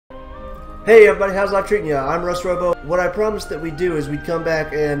Hey everybody, how's life treating you? I'm RUSS ROBO. What I promised that we'd do is we'd come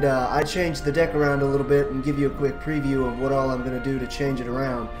back and I'd change the deck around a little bit and give you a quick preview of what all I'm going to do to change it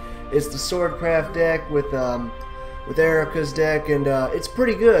around. It's the Swordcraft deck with Erika's deck, and it's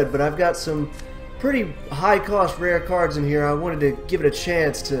pretty good, but I've got some pretty high cost rare cards in here. I wanted to give it a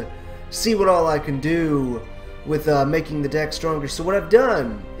chance to see what all I can do with making the deck stronger. So what I've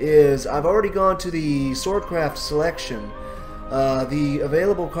done is I've already gone to the Swordcraft selection. The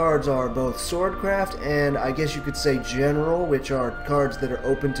available cards are both Swordcraft and I guess you could say General, which are cards that are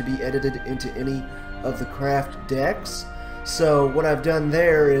open to be edited into any of the craft decks. So what I've done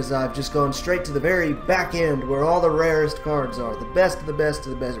there is I've just gone straight to the very back end where all the rarest cards are. The best of the best of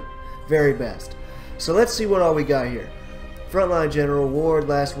the best, very best. So let's see what all we got here. Frontline General, Ward,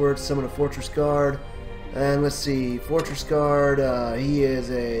 Last Word, Summon a Fortress Guard. And let's see, Fortress Guard, he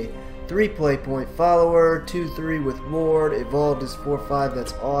is a 3 play point follower, 2/3 with Ward, evolved is 4/5,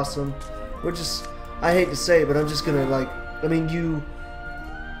 that's awesome. We're just, I hate to say it, but I'm just gonna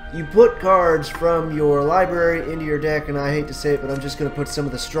you put cards from your library into your deck, and I hate to say it, but I'm just gonna put some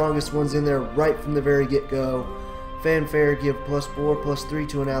of the strongest ones in there right from the very get-go. Fanfare, give +4/+3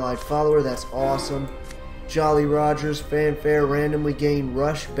 to an allied follower, that's awesome. Jolly Rogers, Fanfare, randomly gain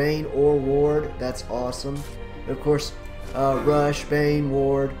Rush, Bane, or Ward, that's awesome. And of course, Rush, Bane,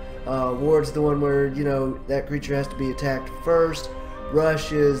 Ward. Ward's the one where, you know, that creature has to be attacked first.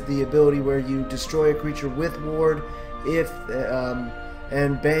 Rush is the ability where you destroy a creature with Ward.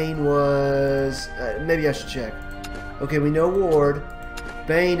 And Bane was, maybe I should check. Okay, we know Ward.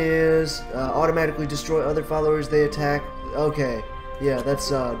 Bane is automatically destroy other followers they attack. Okay, yeah,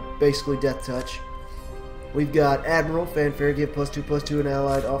 that's basically Death Touch. We've got Admiral, Fanfare, give +2/+2 an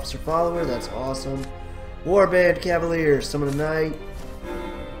allied officer follower. That's awesome. Warband Cavalier, summon a knight.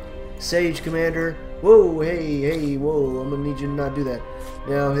 Sage Commander. Whoa, hey, whoa, I'm gonna need you to not do that.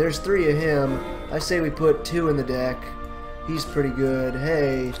 Now, there's 3 of him. I say we put 2 in the deck. He's pretty good.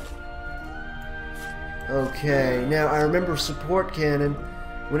 Hey. Okay, now I remember Support Cannon.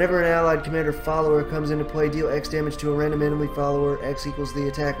 Whenever an allied commander follower comes into play, deal X damage to a random enemy follower. X equals the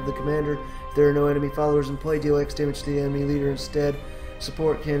attack of the commander. If there are no enemy followers in play, deal X damage to the enemy leader instead.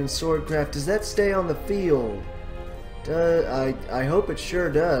 Support Cannon, Swordcraft. Does that stay on the field? I hope it sure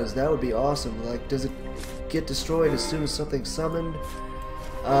does. That would be awesome. Like, does it get destroyed as soon as something's summoned?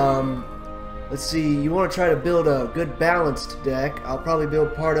 Let's see. You want to try to build a good balanced deck. I'll probably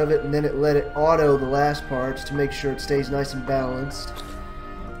build part of it and then let it auto the last parts to make sure it stays nice and balanced.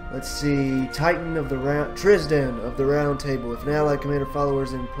 Let's see. Titan of the Round, Tristan of the Round Table. If an allied commander follower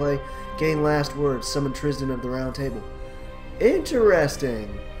is in play, gain Last Word. Summon Tristan of the Round Table.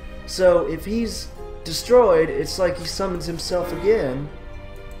 Interesting. So if he's destroyed, it's like he summons himself again.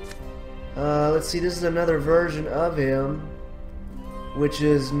 Let's see, this is another version of him, which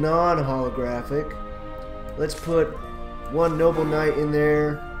is non-holographic. Let's put 1 Noble Knight in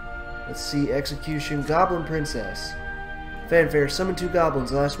there. Let's see, Execution, Goblin Princess. Fanfare, summon 2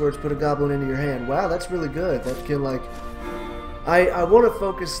 goblins. Last words, put a goblin into your hand. Wow, that's really good. That can, like, I want to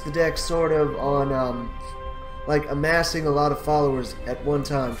focus the deck sort of on like amassing a lot of followers at one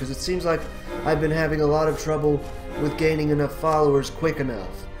time, because it seems like I've been having a lot of trouble with gaining enough followers quick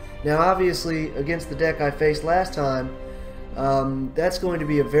enough. Now obviously against the deck I faced last time, that's going to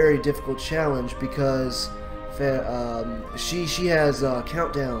be a very difficult challenge because she has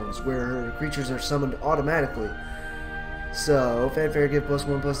countdowns where her creatures are summoned automatically. So Fanfare, give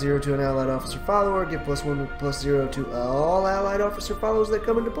 +1/+0 to an allied officer follower, give +1/+0 to all allied officer followers that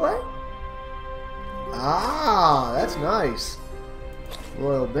come into play. Ah, that's nice.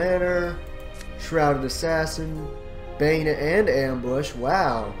 Royal Banner, Shrouded Assassin, Bane and Ambush.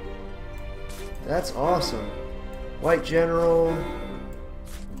 Wow. That's awesome. White General.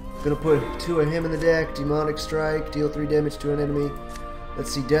 Gonna put 2 of him in the deck. Demonic Strike, deal 3 damage to an enemy.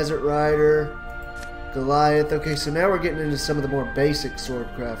 Let's see, Desert Rider, Goliath. Okay, so now we're getting into some of the more basic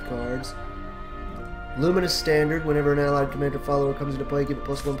Swordcraft cards. Luminous Standard, whenever an allied commander follower comes into play, give it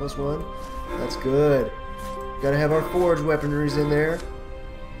 +1/+1. That's good. Gotta have our forge weaponries in there.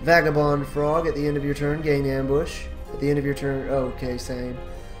 Vagabond Frog, at the end of your turn, gain Ambush. At the end of your turn, oh, okay, same.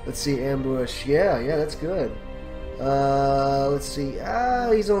 Let's see, Ambush. Yeah, that's good. Let's see.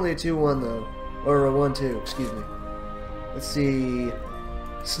 He's only a 2/1 though. Or a 1/2, excuse me. Let's see.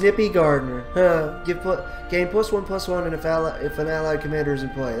 Snippy Gardener. Gain +1/+1 and if an allied commander is in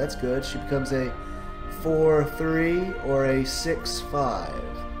play. That's good. She becomes a 4/3 or a 6/5.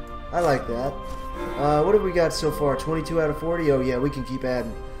 I like that. What have we got so far? 22 out of 40? Oh yeah, we can keep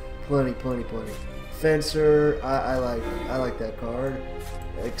adding. Plenty. Fencer, I like that card.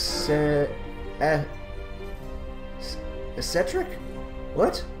 Eccentric?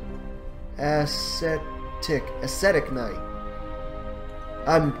 What? Ascetic Knight.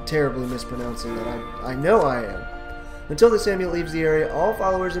 I'm terribly mispronouncing that. I know I am. Until this amulet leaves the area, all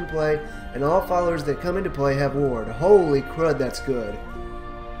followers in play and all followers that come into play have ward. Holy crud, that's good.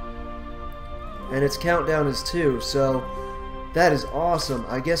 And its countdown is 2, so that is awesome.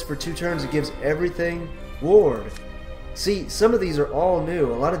 I guess for 2 turns it gives everything ward. See, some of these are all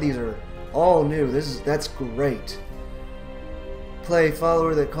new. A lot of these are all new. That's great. Play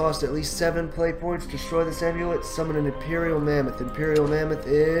follower that cost at least 7 play points. Destroy this amulet. Summon an Imperial Mammoth. Imperial Mammoth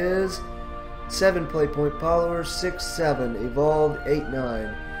is 7 play point follower, 6, 7. Evolved, 8,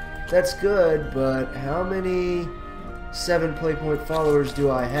 9. That's good, but how many 7 play point followers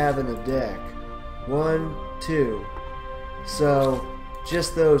do I have in the deck? 1, 2. So,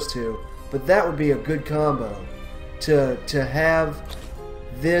 just those 2. But that would be a good combo. To have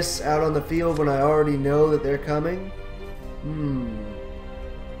this out on the field when I already know that they're coming?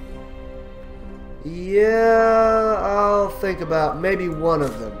 Yeah, I'll think about maybe one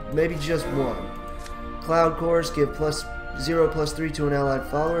of them. Maybe just one. Cloud Cores give +0/+3 to an allied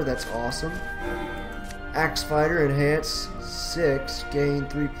follower. That's awesome. Axe Fighter, enhance 6, gain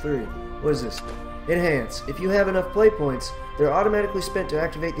 3/3. What is this? Enhance. If you have enough play points, they're automatically spent to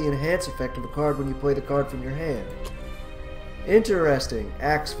activate the enhance effect of a card when you play the card from your hand. Interesting.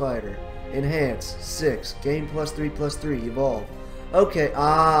 Axe Fighter. Enhance. 6. Gain +3/+3. Evolve. Okay.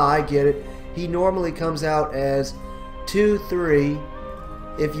 I get it. He normally comes out as 2/3.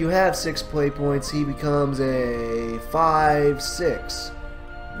 If you have 6 play points, he becomes a 5/6.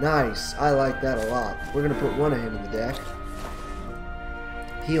 Nice. I like that a lot. We're going to put one of him in the deck.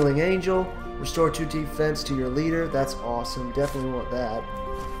 Healing Angel. Restore 2 defense to your leader. That's awesome. Definitely want that.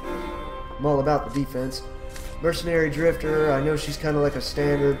 I'm all about the defense. Mercenary Drifter. I know she's kind of like a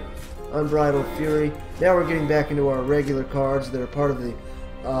standard. Unbridled Fury. Now we're getting back into our regular cards that are part of the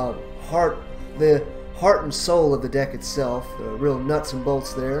heart and soul of the deck itself. Real nuts and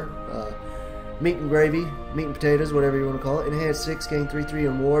bolts there. Meat and gravy, meat and potatoes, whatever you want to call it. Enhance 6, gain 3/3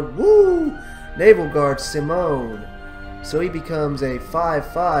 in ward. Woo! Naval Guard Simone. So he becomes a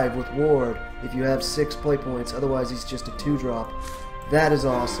 5/5 with ward if you have 6 play points. Otherwise, he's just a 2-drop. That is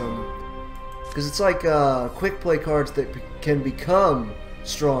awesome. Because it's like quick play cards that can become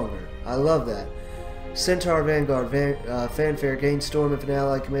stronger. I love that. Centaur Vanguard, Fanfare, gain storm if an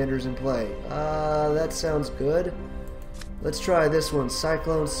allied commander is in play. That sounds good. Let's try this one,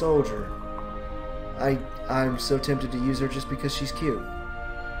 Cyclone Soldier. I'm so tempted to use her just because she's cute.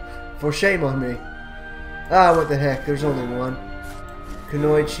 For shame on me. What the heck, there's only one.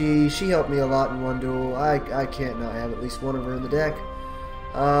 Kunoichi, she helped me a lot in one duel. I can't not have at least one of her in the deck.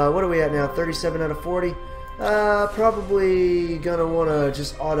 What are we at now, 37 out of 40? Probably gonna want to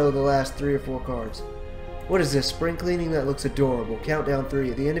just auto the last 3 or 4 cards. What is this? Spring Cleaning? That looks adorable. Countdown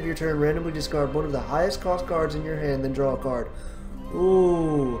 3. At the end of your turn, randomly discard one of the highest cost cards in your hand, then draw a card.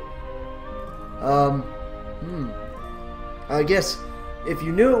 Ooh. I guess if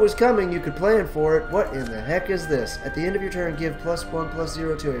you knew it was coming, you could plan for it. What in the heck is this? At the end of your turn, give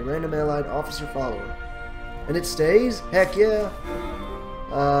 +1/+0 to a random allied officer follower. And it stays? Heck yeah.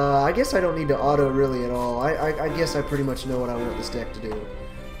 I guess I don't need to auto really at all. I guess I pretty much know what I want this deck to do.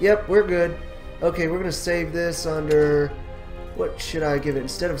 Yep, we're good. Okay, we're going to save this under... What should I give it?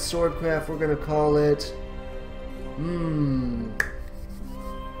 Instead of Swordcraft, we're going to call it...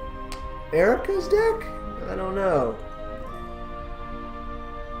 Erika's deck? I don't know.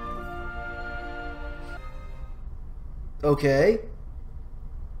 Okay.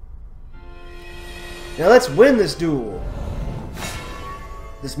 Now let's win this duel.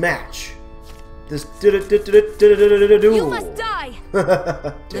 This match. This duel. You must die.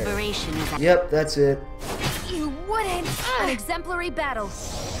 Liberation is. Yep, that's it. You wouldn't. An exemplary battle.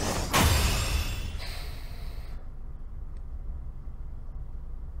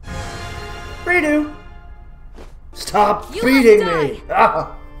 Redo. Stop beating me.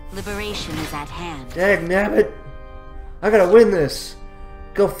 Ah. Liberation is at hand. Dagnabbit. I gotta win this.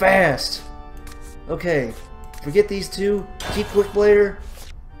 Go fast. Okay. Forget these two. Keep Quick Blader.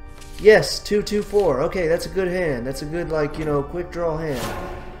 Yes, 2, 2, 4. Okay, that's a good hand. That's a good, like, you know, quick draw hand.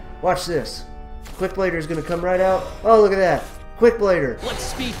 Watch this. Quick Blader is gonna come right out. Oh, look at that. Quick Blader. Let's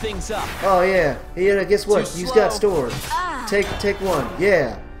speed things up. Oh yeah. Yeah. Guess what? He's got stored. Take one.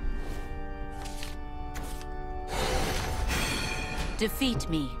 Yeah. Defeat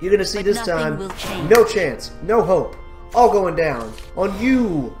me. You're gonna see this time. No chance. No hope. All going down on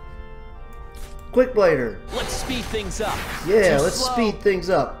you. Quick Blader. Let's speed things up. Yeah. Let's speed things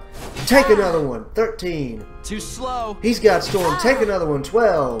up. Take another one. 13. Too slow. He's got storm. Take another one.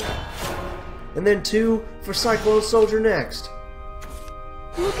 12. And then 2 for Cyclone Soldier next.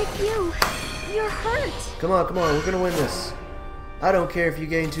 Look at you. You're hurt. Come on, we're gonna win this. I don't care if you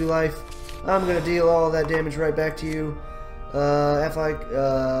gain 2 life. I'm gonna deal all that damage right back to you.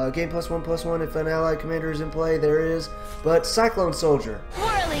 Gain +1/+1 if an allied commander is in play. There is. But Cyclone Soldier.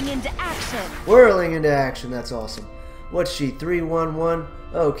 Whirling into action. Whirling into action. That's awesome. What's she? 3/1/1.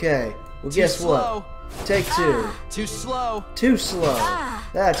 Okay. Well, guess what? Take 2. Too slow. Too slow.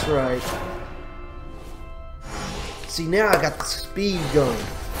 That's right. See, now I got the speed going.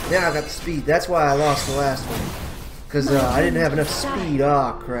 Now I got the speed. That's why I lost the last one. Because I didn't have enough speed.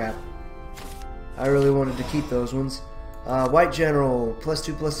 Ah, crap. I really wanted to keep those ones. White General,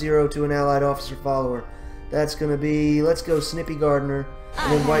 +2/+0 to an allied officer follower. That's going to be, let's go Snippy Gardener,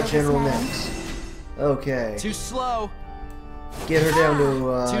 and then White General next. Okay. Too slow. Get her down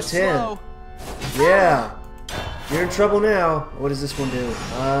to Too 10. slow. Yeah. You're in trouble now. What does this one do?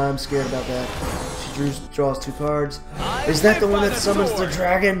 I'm scared about that. She draws 2 cards. Is that the one that summons the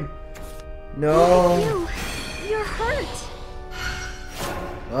dragon? No. You're hurt.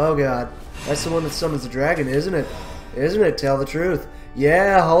 Oh god. That's the one that summons the dragon, isn't it? Isn't it? Tell the truth.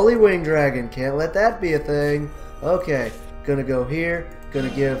 Yeah, Holy Wing Dragon. Can't let that be a thing. Okay. Gonna go here. Gonna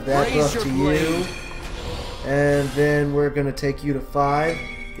give that buff to you. And then we're gonna take you to 5.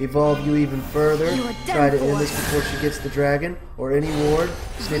 Evolve you even further. Try to end this before she gets the dragon. Or any ward.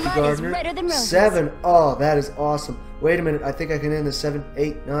 Snippy Gardener. 7. Oh, that is awesome. Wait a minute. I think I can end the 7,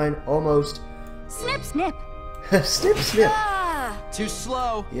 8, 9. Almost. Snip, snip. Snip, snip. Too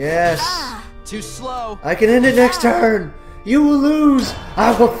slow. Yes. Too slow. I can end it next turn. You will lose.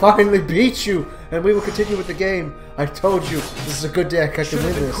 I will finally beat you. And we will continue with the game. I told you. This is a good deck. I can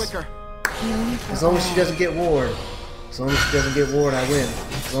win this. Quicker. As long as she doesn't get ward. As long as she doesn't get ward, I win.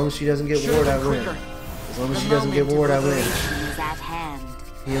 As long as she doesn't get ward, I win. As long as she doesn't get ward, I win. Is at hand.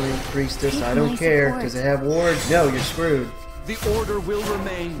 Healing Priestess, I don't care. Does it have ward? No, you're screwed. The order will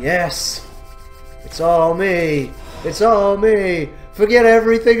remain. Yes. It's all me. It's all me. Forget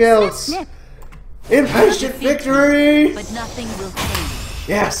everything else. Snip. Impatient victory. But nothing will change.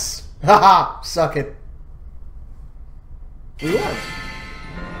 Yes. Haha. Suck it. We won.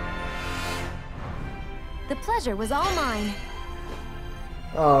 The pleasure was all mine.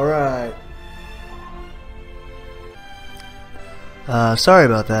 Alright. Sorry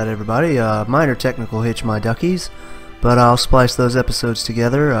about that, everybody. Minor technical hitch, my duckies. But I'll splice those episodes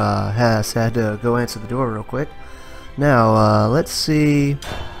together. Has had to go answer the door real quick. Now, let's see.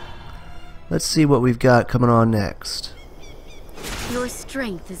 Let's see what we've got coming on next. Your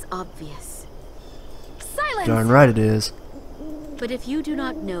strength is obvious. Silence! Darn right it is. But if you do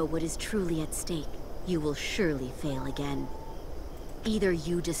not know what is truly at stake, you will surely fail again. Either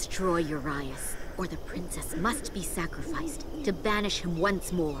you destroy Urias, or the princess must be sacrificed to banish him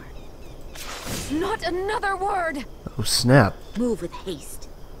once more. Not another word! Oh, snap. Move with haste.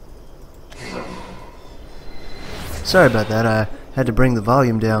 Sorry about that. I had to bring the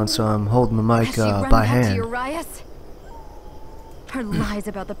volume down, so I'm holding the mic Has she run by back hand. to Urias? Her lies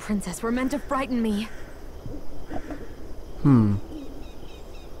about the princess were meant to frighten me.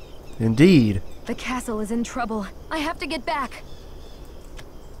 Indeed. The castle is in trouble. I have to get back.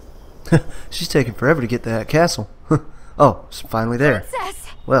 She's taking forever to get to that castle. Oh, it's finally there. Princess!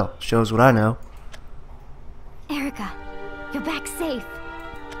 Well, shows what I know. Erika, you're back safe.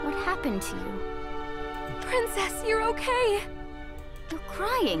 What happened to you? Princess, you're okay. You're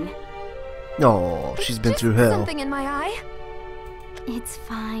crying. Oh, she's been through hell. Something in my eye. It's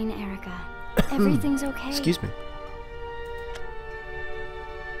fine, Erika. Everything's okay. Excuse me.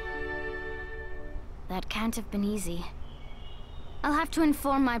 That can't have been easy. I'll have to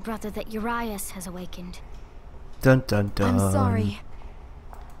inform my brother that Urias has awakened. Dun dun dun. I'm sorry.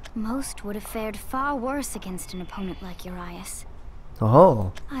 Most would have fared far worse against an opponent like Urias.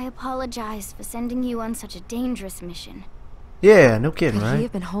 Oh. I apologize for sending you on such a dangerous mission. Yeah, no kidding, Could he right?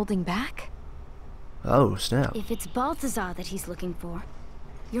 have been holding back? Oh, snap. If it's Balthazar that he's looking for,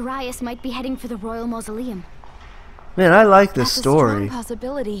 Urias might be heading for the Royal Mausoleum. Man, I like this That's story. a strong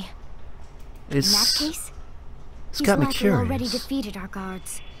possibility. In that It's case, it's got me likely already curious. defeated our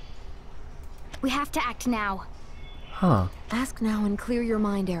guards. We have to act now. Huh. Ask now and clear your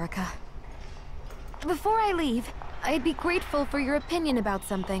mind, Erika. Before I leave, I'd be grateful for your opinion about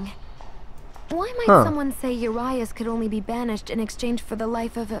something. Why might someone say Urias could only be banished in exchange for the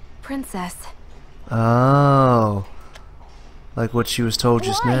life of a princess? Oh. Like what she was told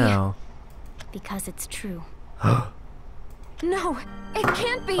just Why? now. Because it's true. No, it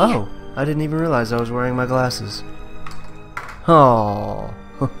can't be! Oh, I didn't even realize I was wearing my glasses. Oh.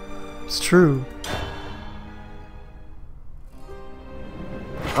 It's true.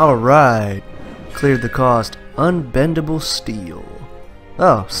 Alright. Cleared the cost. Unbendable steel.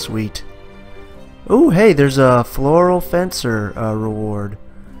 Oh, sweet. Oh, hey, there's a floral fencer reward.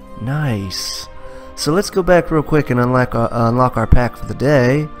 Nice. So let's go back real quick and unlock our pack for the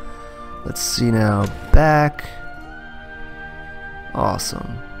day. Let's see now. Back.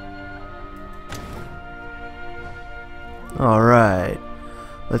 Awesome. Alright.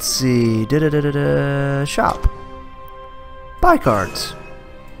 Let's see. Shop. Buy cards.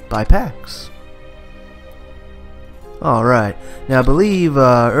 Buy packs. Alright. Now I believe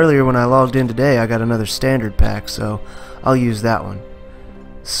earlier when I logged in today I got another standard pack, so I'll use that one.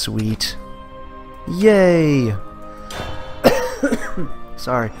 Sweet. Yay!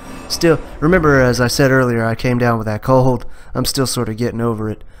 Sorry. Still, remember as I said earlier, I came down with that cold. I'm still sort of getting over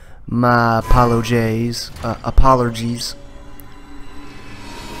it. My apologies.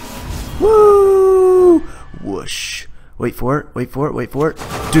 Woo! Whoosh. Wait for it, wait for it, wait for it.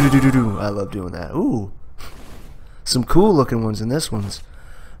 Do-do-do-do-do. I love doing that. Ooh. Some cool looking ones in this one's.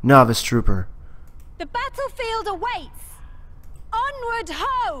 Novice Trooper. The battlefield awaits! Onward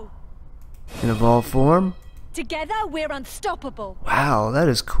ho! In evolved form? Together we're unstoppable. Wow, that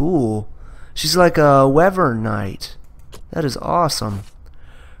is cool. She's like a Wyvern Knight. That is awesome.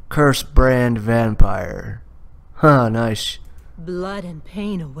 Cursed Brand Vampire. Huh, nice. Blood and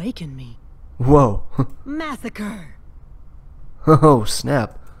pain awaken me. Whoa. Massacre. Oh,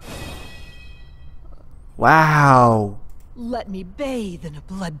 snap. Wow. Let me bathe in a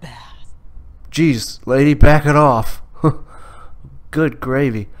bloodbath. Jeez, lady, back it off. Good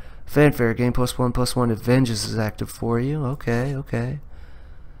gravy. Fanfare, game +1/+1 if Vengeance is active for you. Okay, okay.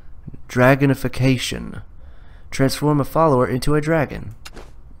 Dragonification. Transform a follower into a dragon.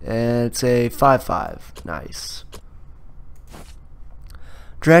 And it's a 5/5. Nice.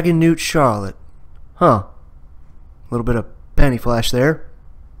 Dragon Newt Charlotte. Huh. A little bit of panty flash there.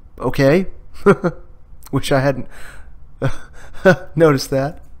 Okay. Wish I hadn't noticed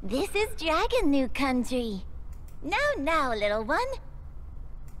that. This is Dragon New Country. Now, little one.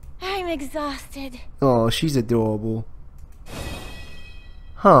 I'm exhausted. Oh, she's adorable.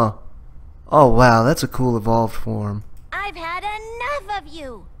 Huh. Oh, wow, that's a cool evolved form. I've had enough of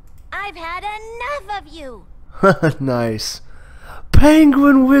you. I've had enough of you. Nice.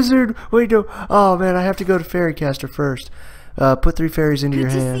 Penguin Wizard! Wait, no. Oh, man, I have to go to Fairycaster first. Put 3 fairies into your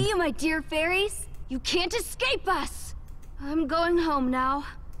hand. Good to see you, my dear fairies. You can't escape us. I'm going home now.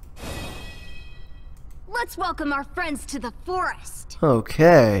 Let's welcome our friends to the forest.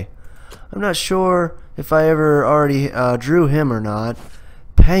 Okay. I'm not sure if I ever already drew him or not.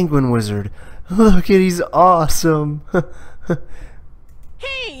 Penguin Wizard. Look at, he's awesome.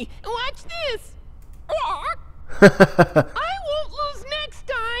 Hey, watch this. I won't lose next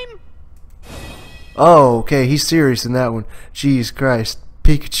time. Oh, okay, he's serious in that one. Jeez Christ.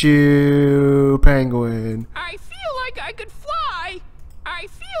 Pikachu Penguin. I feel like I could fly. I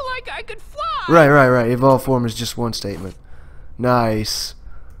feel like I could fly. Right. Evolved form is just one statement. Nice.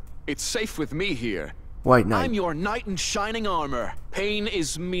 It's safe with me here. White Knight. I'm your knight in shining armor. Pain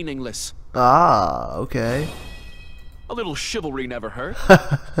is meaningless. Ah, okay. A little chivalry never hurt.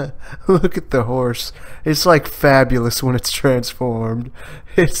 Look at the horse. It's like fabulous when it's transformed.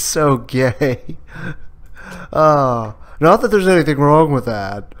 It's so gay. Oh, not that there's anything wrong with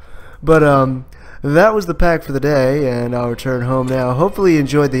that. But that was the pack for the day, and I'll return home now. Hopefully you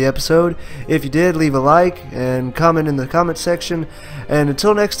enjoyed the episode. If you did, leave a like and comment in the comment section. And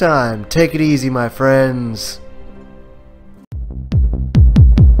until next time, take it easy, my friends.